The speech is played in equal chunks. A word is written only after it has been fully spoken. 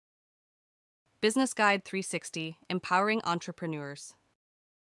Business Guide 360, Empowering Entrepreneurs.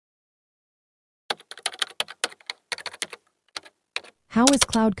 How is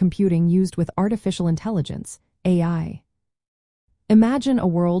cloud computing used with artificial intelligence, AI? Imagine a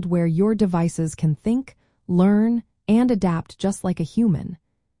world where your devices can think, learn, and adapt just like a human.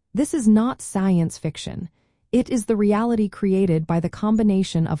 This is not science fiction. It is the reality created by the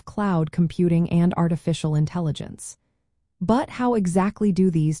combination of cloud computing and artificial intelligence. But how exactly do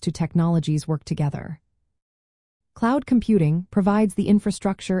these two technologies work together? Cloud computing provides the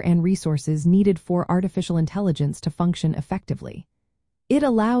infrastructure and resources needed for artificial intelligence to function effectively. It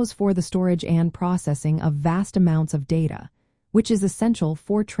allows for the storage and processing of vast amounts of data, which is essential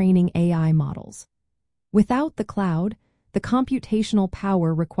for training AI models. Without the cloud, the computational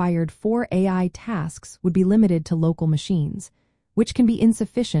power required for AI tasks would be limited to local machines, which can be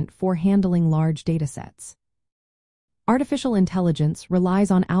insufficient for handling large datasets. Artificial intelligence relies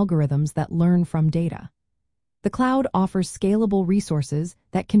on algorithms that learn from data. The cloud offers scalable resources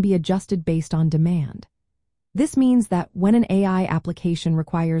that can be adjusted based on demand. This means that when an AI application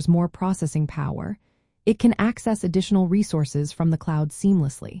requires more processing power, it can access additional resources from the cloud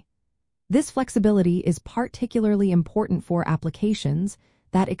seamlessly. This flexibility is particularly important for applications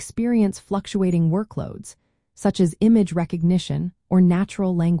that experience fluctuating workloads, such as image recognition or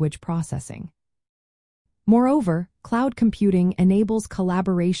natural language processing. Moreover, cloud computing enables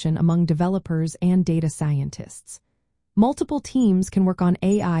collaboration among developers and data scientists. Multiple teams can work on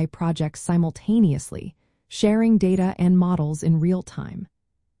AI projects simultaneously, sharing data and models in real time.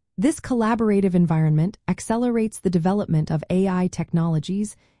 This collaborative environment accelerates the development of AI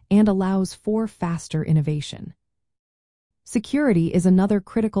technologies and allows for faster innovation. Security is another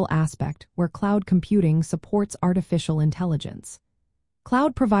critical aspect where cloud computing supports artificial intelligence.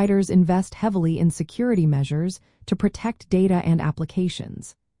 Cloud providers invest heavily in security measures to protect data and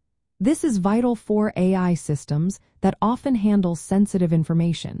applications. This is vital for AI systems that often handle sensitive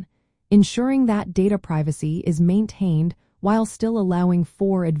information, ensuring that data privacy is maintained while still allowing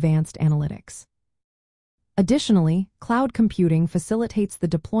for advanced analytics. Additionally, cloud computing facilitates the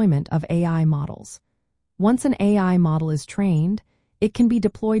deployment of AI models. Once an AI model is trained, it can be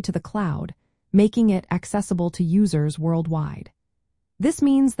deployed to the cloud, making it accessible to users worldwide. This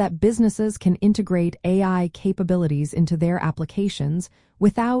means that businesses can integrate AI capabilities into their applications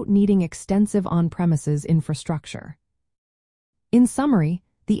without needing extensive on-premises infrastructure. In summary,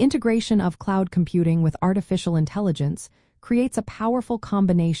 the integration of cloud computing with artificial intelligence creates a powerful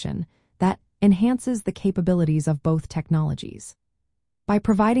combination that enhances the capabilities of both technologies. By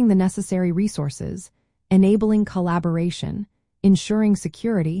providing the necessary resources, enabling collaboration, ensuring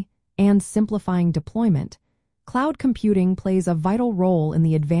security, and simplifying deployment, cloud computing plays a vital role in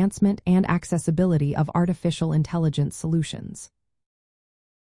the advancement and accessibility of artificial intelligence solutions.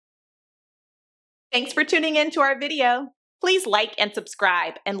 Thanks for tuning in to our video. Please like and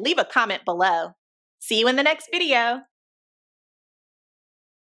subscribe and leave a comment below. See you in the next video.